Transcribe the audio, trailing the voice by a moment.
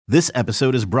This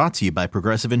episode is brought to you by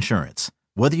Progressive Insurance.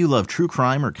 Whether you love true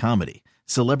crime or comedy,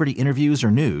 celebrity interviews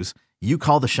or news, you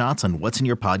call the shots on what's in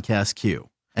your podcast queue.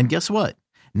 And guess what?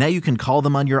 Now you can call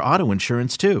them on your auto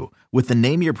insurance too with the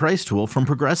Name Your Price tool from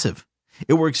Progressive.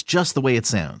 It works just the way it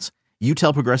sounds. You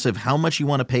tell Progressive how much you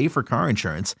want to pay for car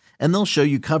insurance, and they'll show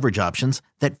you coverage options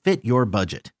that fit your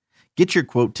budget. Get your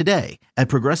quote today at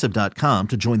Progressive.com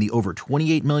to join the over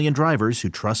 28 million drivers who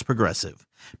trust Progressive.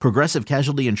 Progressive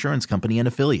Casualty Insurance Company and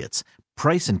Affiliates.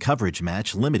 Price and coverage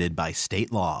match limited by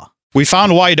state law. We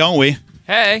found why, don't we?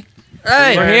 Hey,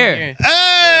 we're here.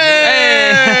 Hey!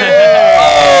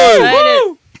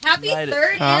 Happy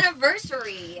third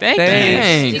anniversary.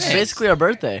 Thanks. It's basically our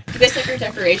birthday. You guys like your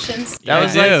decorations?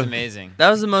 That's amazing. That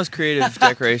was the most creative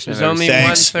decoration There's I've ever only seen. one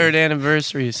Thanks. third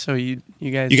anniversary, so you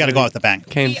guys You got to go out the bank.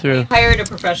 came through. We hired a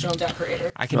professional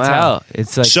decorator. I can tell.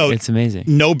 It's like So- it's amazing.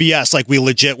 No BS. Like, we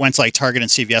legit went to like Target and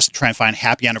CVS to try and find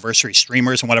happy anniversary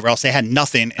streamers and whatever else. They had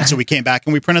nothing, and so we came back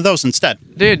and we printed those instead.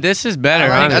 Dude, this is better.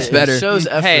 That's honestly. better. It shows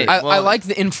effort. Hey, I like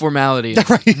the informality.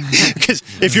 Right? Because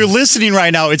if you're listening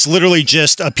right now, it's literally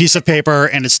just a piece of paper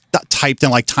and it's typed in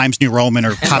like Times New Roman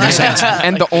or Comic Sans.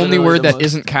 And the only literally word the that most-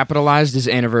 isn't capitalized is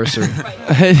anniversary.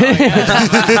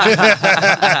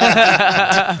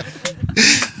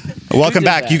 Welcome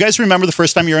back. You guys remember the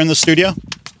first time you were in the studio?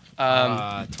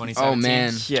 2017. Oh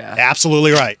man. Yeah.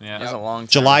 Absolutely right. Yeah. That was a long time.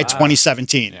 July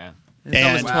 2017. Yeah.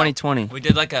 That was And 2020. We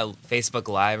did like a Facebook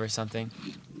Live or something.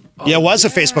 yeah, it was a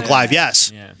Facebook Live,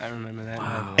 yes. Yeah. I remember that.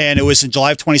 And it was in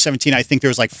July of 2017. I think there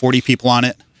was like 40 people on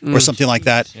it or something like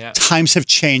that. Yeah. Times have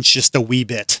changed just a wee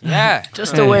bit. Yeah.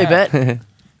 Just a way bet.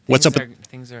 What's up?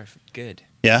 Things are good.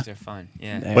 Yeah? Things are fun.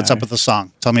 Yeah. What's up with the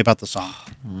song? Tell me about the song.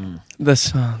 The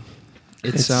song.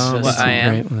 It's just what a I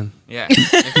am. great one. Yeah. It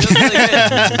feels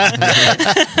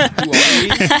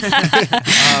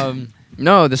really good.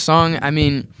 No, the song. I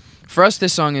mean, for us,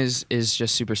 this song is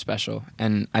just super special,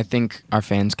 and I think our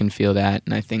fans can feel that,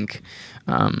 and I think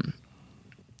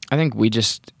we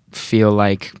just feel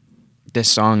like this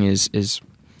song is.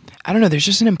 I don't know. There's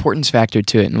just an importance factor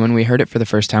to it, and when we heard it for the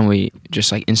first time, we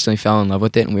just like instantly fell in love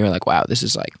with it, and we were like, "Wow, this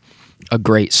is like a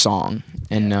great song,"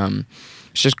 and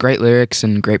it's just great lyrics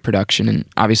and great production, and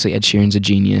obviously Ed Sheeran's a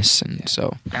genius, and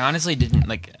so I honestly didn't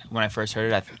like when I first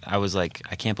heard it. I was like,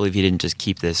 I can't believe he didn't just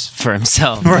keep this for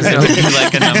himself. Right. It would be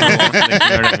like a number one. Like, you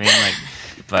know what I mean? Like,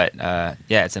 but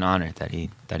yeah, it's an honor that he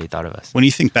thought of us. When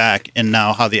you think back and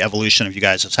now how the evolution of you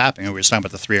guys is happening, we were just talking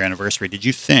about the 3-year anniversary. Did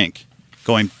you think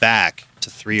going back to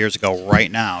 3 years ago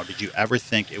right now, did you ever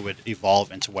think it would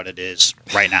evolve into what it is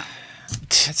right now?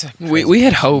 we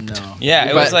had hoped. Yeah,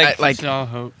 it But was like It's all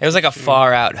hope. it was like a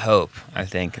far out hope, I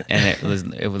think, and it was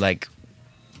like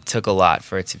took a lot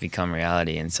for it to become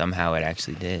reality, and somehow it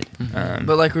actually did.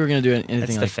 But like we were gonna do anything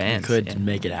That's the like fans, we could yeah. to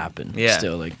make it happen. Yeah.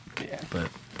 Still like, but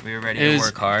we were ready It to was-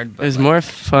 work hard. It But was like, more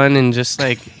fun and just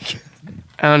like,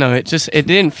 I don't know. It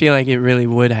didn't feel like it really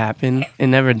would happen. It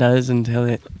never does until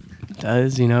it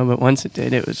does, you know. But once it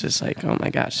did, it was just like, oh my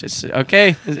gosh, it's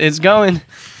okay. It's going.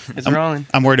 It's rolling.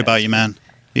 I'm worried about you, man.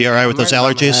 You all right with those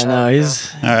allergies? I know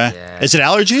he's All right. Yeah. Is it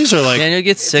allergies or like? Daniel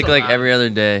gets sick like every other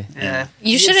day. Yeah.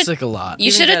 You He should gets have. sick a lot.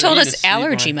 You should have told gotta us eat a sweet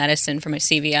allergy one. medicine from a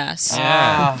CVS.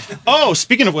 yeah. Oh,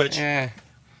 speaking of which, Yeah.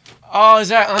 Oh, is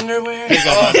that underwear?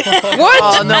 What?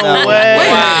 Oh no way!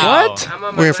 Wow. What? I'm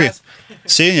on we're my here for you. last.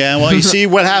 See, yeah. Well, you see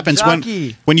what happens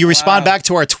Jockey. when you respond back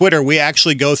to our Twitter. We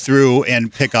actually go through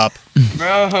and pick up. Bro.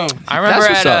 I remember That's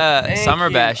what's at Thank Summer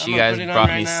you. Bash, I'm you gonna guys put it on brought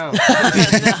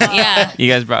right me. now. Yeah.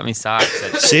 You guys brought me socks.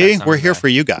 At See, Summer we're here Bash. for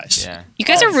you guys. Yeah. You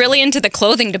guys are really into the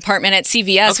clothing department at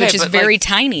CVS, Okay, which is but, very like-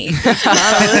 tiny.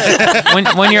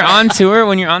 when you're on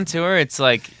tour, it's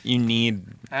like you need,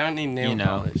 I don't need nail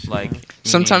polish. like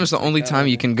Sometimes the only time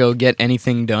you can go get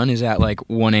anything done is at like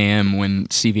 1 a.m. when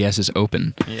CVS is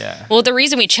open. yeah. Well, the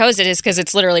reason we chose it is because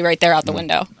it's literally right there out the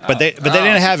window. But they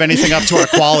didn't have anything up to our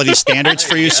quality standards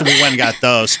for you, so we went and got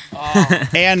those.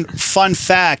 And fun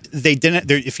fact, they didn't.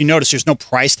 If you notice, there's no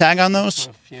price tag on those.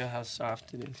 Feel how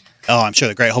soft it is. Oh, I'm sure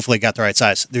they're great. Hopefully, they got the right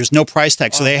size. There's no price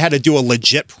tag, so they had to do a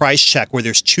legit price check where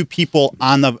there's two people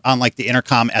on like the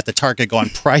intercom at the Target going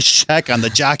price check on the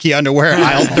jockey underwear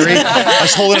aisle 3. I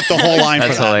was holding up the whole line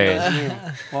That's for that.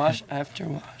 hilarious. Wash after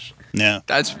wash. Yeah,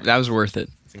 That was worth it.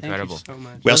 It's incredible. Thank you so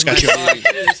much. we also got you. Oh, you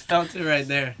could've just felt it right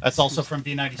there. That's also from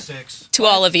B96. To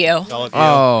all of you. All of you.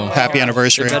 Oh. Happy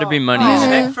anniversary, It better be money.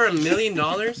 Check for $1 million?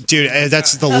 dude.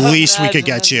 That's the least we could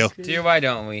get you. Dear, why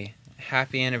don't we?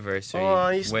 Happy anniversary. Oh,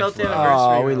 you spelled with the love.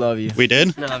 anniversary. Oh, we love you. We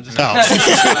did. No, I'm just Oh,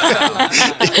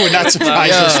 it would not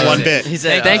surprise us one bit. He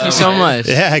said, Thank you so much.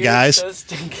 Yeah, guys. So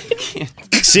stinky.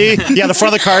 See? Yeah, the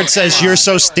front of the card says, "You're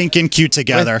so stinking cute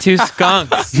together." With two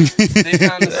skunks.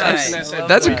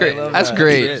 That's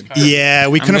great. Yeah,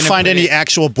 we couldn't gonna find put any it-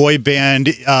 actual boy band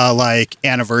like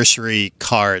anniversary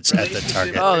cards at the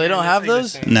Target. Oh, they don't have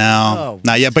those? No,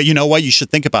 not yet. But you know what? You should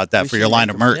think about that for your line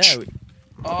of merch.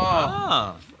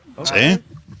 Oh. See?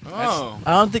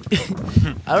 I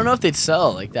don't know if they'd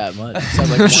sell like that much. Sell,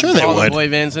 like, Sure they All the would. boy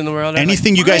bands in the world. are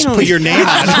Anything like, you guys put your name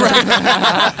on.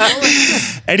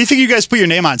 Anything you guys put your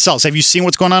name on sells. Have you seen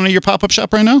what's going on in your pop-up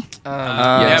shop right now?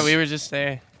 Yeah, we were just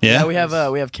there. Yeah. Yeah,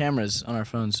 we have cameras on our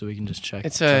phones so we can just check.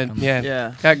 It's check a 'em.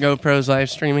 Yeah. Got GoPros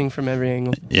live streaming from every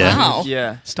angle, Yeah. Wow.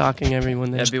 Yeah. stalking everyone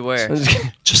there. Yeah, beware.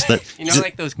 Just that. You know,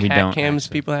 like those We cat don't, cams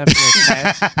actually. people have for their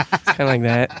cats. It's kind of like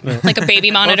that. But Like a baby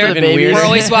monitor. the babies. We're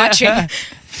always watching.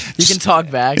 You can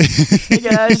talk back. Hey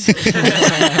guys.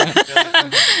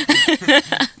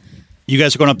 You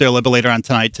guys are going up there a little bit later on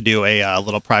tonight to do a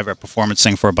little private performance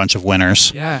thing for a bunch of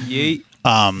winners. Yeah.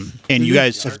 And you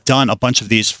guys have done a bunch of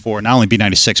these for not only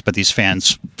B96 but these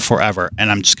fans forever. And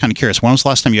I'm just kind of curious, when was the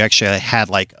last time you actually had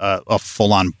like a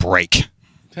full-on break?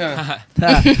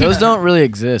 Those don't really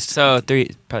exist. So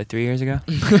probably 3 years ago.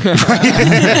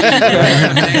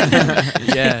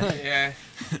 yeah.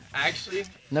 Actually,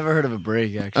 Never heard of a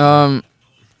break actually.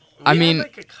 I mean,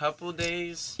 like a couple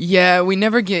days. yeah, we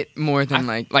never get more than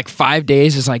like 5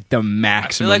 days is like the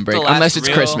maximum like the break, last unless it's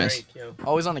real- Christmas.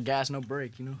 Always on the gas, no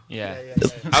break. You know. Yeah.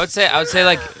 I would say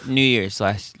like New Year's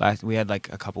last we had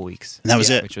like a couple weeks. And that was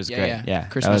it. Which was Yeah, great. yeah. Yeah.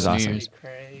 Christmas, that was New awesome. Year's.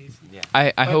 Crazy.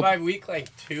 I But hope. by week like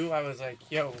 2, I was like,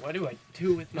 yo, what do I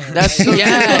do with my That's life? so-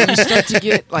 Yeah, you start to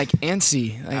get like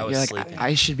antsy. Like, I was you're like, sleeping.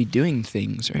 I should be doing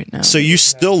things right now. So you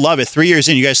still love it. 3 years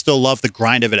in, you guys still love the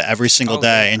grind of it every single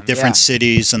day in different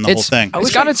cities and the whole thing.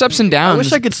 It's got its ups and downs. I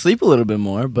wish I could sleep a little bit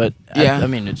more, but Yeah. I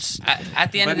mean, it's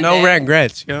At the end But of the no day,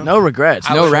 regrets, yo. no regrets.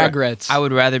 I no would- regrets. I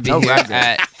would rather be No here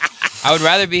regrets. I would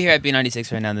rather be here at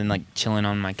B96 right now than like chilling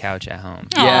on my couch at home.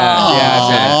 yeah,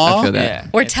 I feel that. Yeah.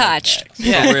 We're touched.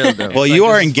 Yeah. Real though. Well, you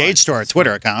are engaged to our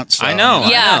Twitter account. So. I know.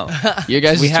 Yeah. I know. You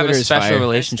guys, We have Twitter a is special fire.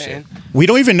 relationship. We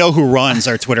don't even know who runs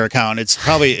our Twitter account. It's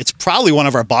probably one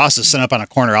of our bosses sitting up on a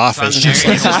corner office, just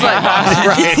like,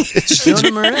 right,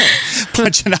 Jonah Marais.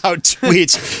 punching out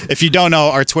tweets. If you don't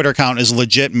know, our Twitter account is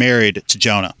legit married to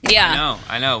Jonah. Yeah.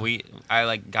 I know. I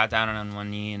like got down on one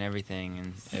knee and everything,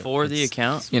 and For the it's-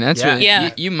 account. You know, that's Yeah. really,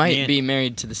 Yeah. you might Yeah. be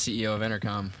married to the CEO of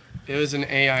Intercom. It was an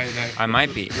AI that I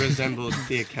might be. resembled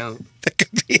the account.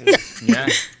 Yeah.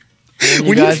 And We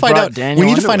you need to guys find brought out. Daniel We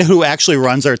need to find out Underwood. who actually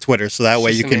runs our Twitter, so that way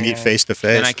It's you just can an meet AI. face to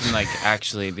Then I face. can like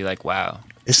actually be like, wow,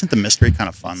 Isn't the mystery kind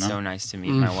of fun though? so nice to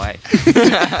meet my wife.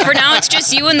 For now, it's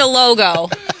just you and the logo.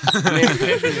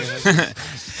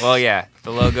 Well, yeah,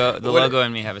 the logo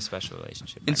and me have a special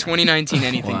relationship. In right 2019,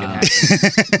 anything can Wow. happen.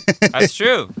 now. That's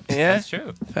true. Yeah, That's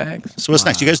true. facts. So what's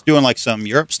next? You guys doing like some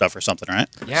Europe stuff or something, right?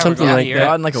 Yeah, Something we're like here. They're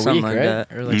out in like a Something week, like right?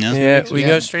 that. Or like Yeah. Yeah, we Yeah.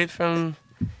 go straight from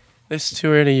this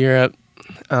tour to Europe.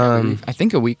 I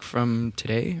think a week from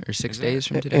today or 6 days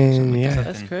from today. And something like yeah, that.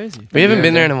 That's crazy. we haven't Yeah.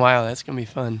 been there in a while. That's gonna be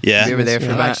fun. Yeah. We were there for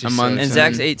Yeah. about a Actually, month. And so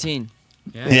Zach's then- 18.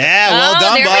 Yeah, well oh,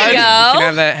 done, there bud. You can we go.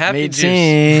 have that happy made juice.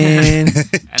 scene.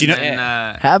 And Do you know-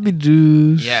 then, Happy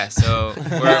juice. yeah, so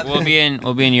we'll be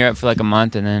in Europe for like a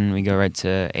month, and then we go right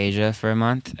to Asia for a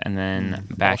month, and then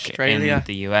back Australia. in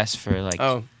the U.S. for like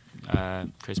Oh,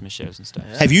 Christmas shows and stuff.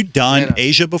 Have you done Yeah.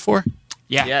 Asia before?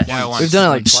 Yeah, Yes. yeah, once. We've done it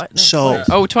like twice. So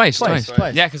Oh, twice.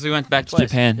 Yeah, because we went back to Twice.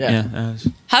 Japan. Yeah. Yeah, that was-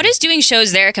 How does doing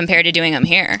shows there compare to doing them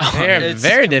here? they're It's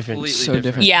very different. completely So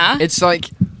different. Yeah. It's like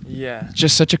Yeah.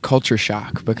 just such a culture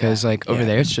shock because like over Yeah.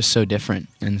 there it's just so different,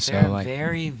 and so They're like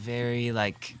very, very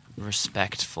like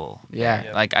respectful. Yeah.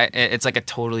 like it's like a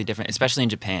totally different, especially in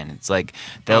Japan. It's like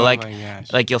they'll Oh like my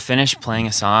gosh. like you'll finish playing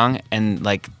a song and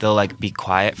like they'll like be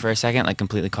quiet for a second, like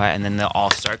completely quiet, and then they'll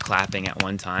all start clapping at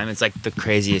one time. It's like the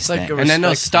craziest It's like thing. a And then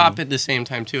they'll respect stop at the same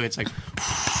time too. It's like,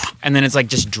 And then it's like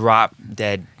just drop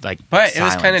dead like. but it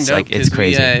was kind of silence. dope. Like it's 'cause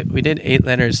crazy. We did 8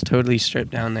 letters totally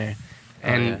stripped down there,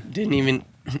 and yeah. didn't even.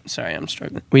 Sorry, I'm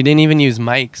struggling. We didn't even use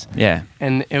mics, Yeah.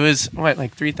 and it was what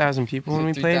like 3,000 people when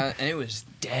we played. and it was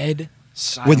dead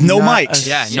silent. with no Not mics. a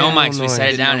Yeah, no single mics. We noise. sat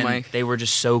it Did down no and mic. they were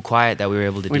just so quiet that we were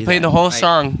able to We do played that. the whole Like-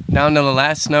 song down to the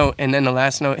last note, and then the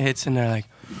last note hits, and they're like,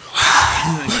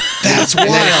 That's and then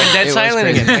wild. it went dead It was silent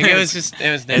crazy. again. Like it was just,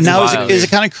 it was dead. Now silent. is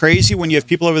it kind of crazy when you have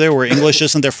people over there where English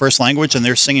isn't their first language and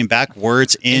they're singing back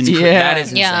words in? Yeah. That is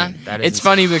insane. Yeah. That is It's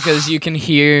insane. funny because you can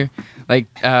hear like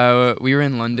we were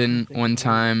in London one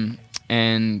time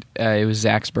and it was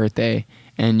Zach's birthday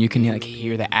and you can like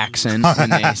hear the accent when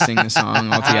they sing the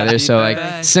song all together. So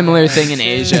like similar thing in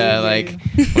Asia, like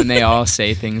when they all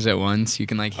say things at once, you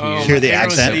can like Hear the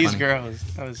accent. These girls.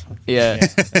 That was Yeah.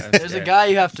 There's a guy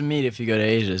you have to meet if you go to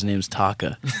Asia. His name's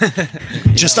Taka.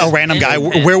 Just a random guy.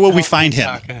 Where will we find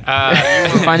him?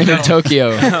 Find him in Tokyo.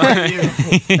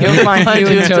 You'll find you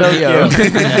in Tokyo.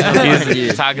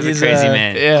 Taka's a crazy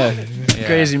man. Yeah.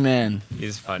 Crazy man.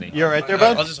 He's funny. You're right there,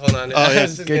 bud. I'll just hold on. Oh yeah.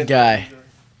 Good guy.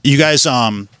 You guys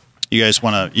wanna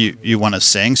you wanna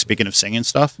sing? Speaking of singing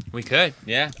stuff, We could,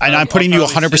 yeah. and I'm putting you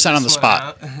 100% on the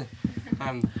spot.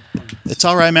 It's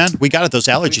all right, man. We got it. Those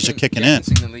allergies are kicking in.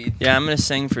 Yeah, I'm gonna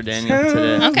sing for Daniel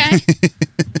today. Okay.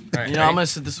 You know, I'm gonna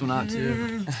sit this one out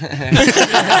too.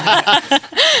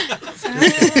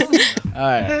 All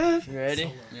right. You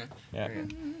ready? Yeah.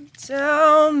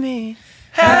 Tell me,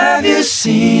 have you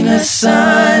seen a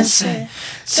sunset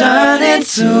turn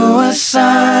into a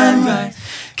sunrise?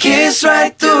 Kiss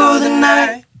right through the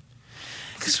night.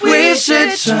 'Cause we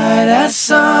should try that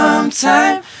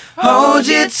sometime. Hold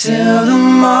you till the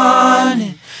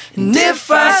morning. And if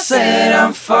I said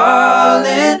I'm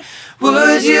falling,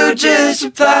 would you just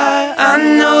reply, I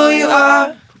know you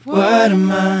are, but what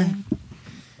am I?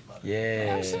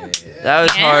 Yeah. That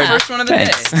was hard. First one of the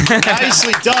day.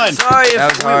 Nicely done. Sorry if That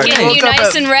was hard. Getting you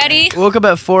nice and ready. woke up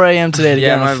at 4 a.m. today to Yeah,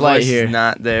 get on my a flight voice here. is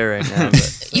not there right now.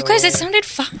 But You guys, it sounded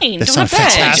fine. Don't sounded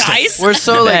apologize. fantastic. We're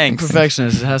so like Thanks.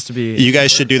 perfectionists. It has to be. You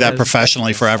guys should do that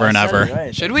professionally forever and ever.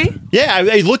 Should we? Yeah,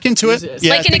 I look into it.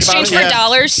 Yeah, Like in think about exchange it. for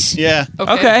dollars. Yeah.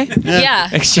 Okay. Yeah.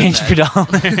 Exchange for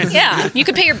dollars. Yeah. You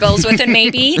could pay your bills with it,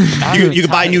 maybe. You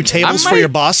could buy new tables for your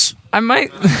bus. I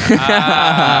might. Good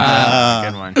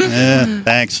one. Yeah,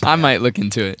 thanks. I might look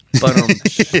into it. but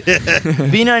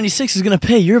B96 is gonna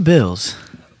pay your bills.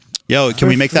 Yo, can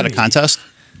we make that a contest?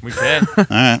 We could. All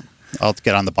right. I'll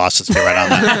get on the boss. Let's get right on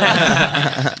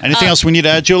that. Anything else we need to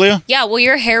add, Julia? Yeah. Will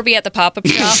your hair be at the pop-up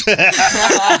shop?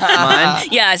 mine.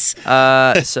 Yes.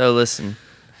 So listen,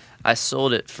 I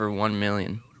sold it for $1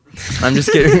 million. I'm just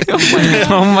kidding.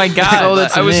 Oh my god.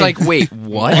 I was like, wait,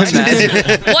 what?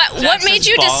 What made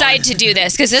you decide to do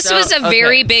this? Because this So, was a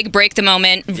very big break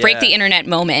Yeah. the internet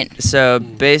moment. So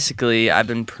basically, I've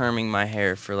been perming my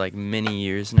hair for like many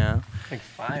years now. like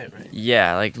 5, right?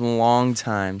 Yeah, like a long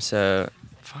time. So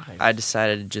I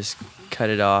decided to just cut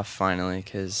it off finally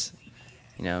because,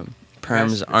 you know,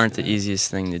 perms aren't the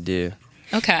easiest thing to do.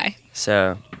 Okay.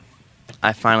 So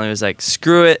I finally was like,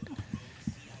 screw it.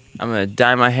 I'm going to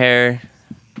dye my hair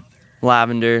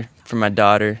lavender for my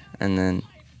daughter. And then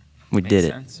we did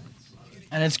it.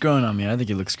 And it's growing on me. I think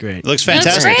it looks great. It looks It looks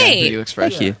fantastic. great. He looks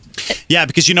fresh. Thank you. Yeah,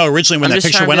 because originally when I'm that just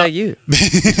picture trying to went be up,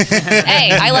 like you.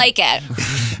 Hey, I like it.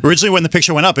 originally when the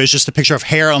picture went up, it was just a picture of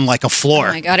hair on like a floor.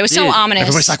 Oh my god, it was so Dude, ominous.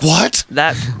 Everybody's like, "What?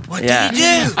 That, what did he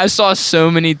do? I saw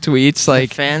so many tweets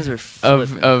like Fans are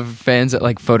of fans that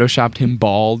like photoshopped him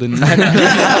bald and They're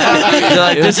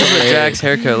like, It this was is what hilarious. Jack's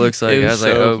haircut looks like. It I was was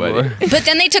like, so oh funny. boy. But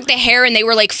then they took the hair and they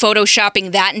were like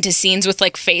photoshopping that into scenes with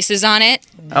like faces on it.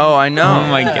 Oh, I know. Oh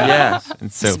my god. Yeah.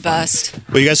 It's so It's funny. bust.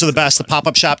 Well, you guys are the best. The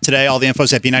pop-up shop today. All the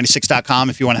info's at b96.com.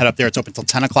 If you want to head up there, it's open till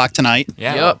 10 o'clock tonight.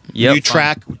 Yeah. Yep. New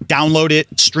track, download it,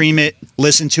 stream it,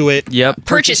 listen to it, Yep.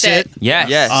 Purchase it. Yes.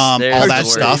 Yes. there's all the that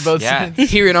word. stuff. Yeah.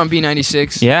 hear it on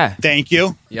B96. Yeah. Thank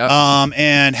you. Yep.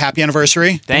 And happy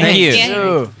anniversary. Thank you. Yeah.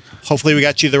 Ooh. Hopefully we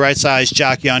got you the right size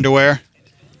jockey underwear.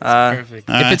 Perfect.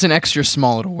 All If right. it's an extra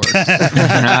small, it'll work.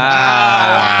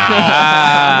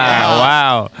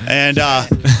 Wow. And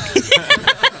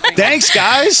thanks,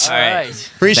 guys. All right.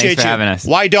 Appreciate Thanks for you. having us.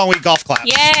 Why don't we golf clap?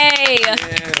 Yay!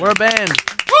 We're a band.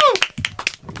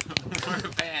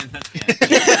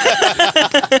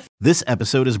 This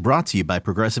episode is brought to you by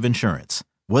Progressive Insurance.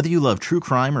 Whether you love true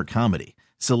crime or comedy,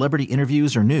 celebrity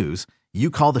interviews or news, you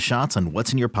call the shots on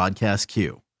what's in your podcast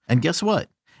queue. And guess what?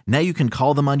 Now you can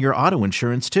call them on your auto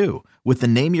insurance too with the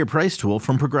Name Your Price tool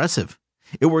from Progressive.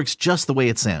 It works just the way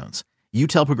it sounds. You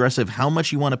tell Progressive how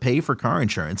much you want to pay for car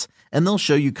insurance, and they'll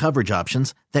show you coverage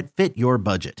options that fit your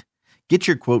budget. Get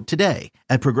your quote today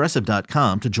at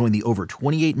Progressive.com to join the over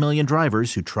 28 million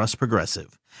drivers who trust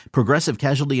Progressive. Progressive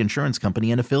Casualty Insurance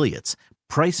Company and Affiliates.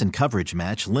 Price and coverage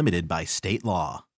match limited by state law.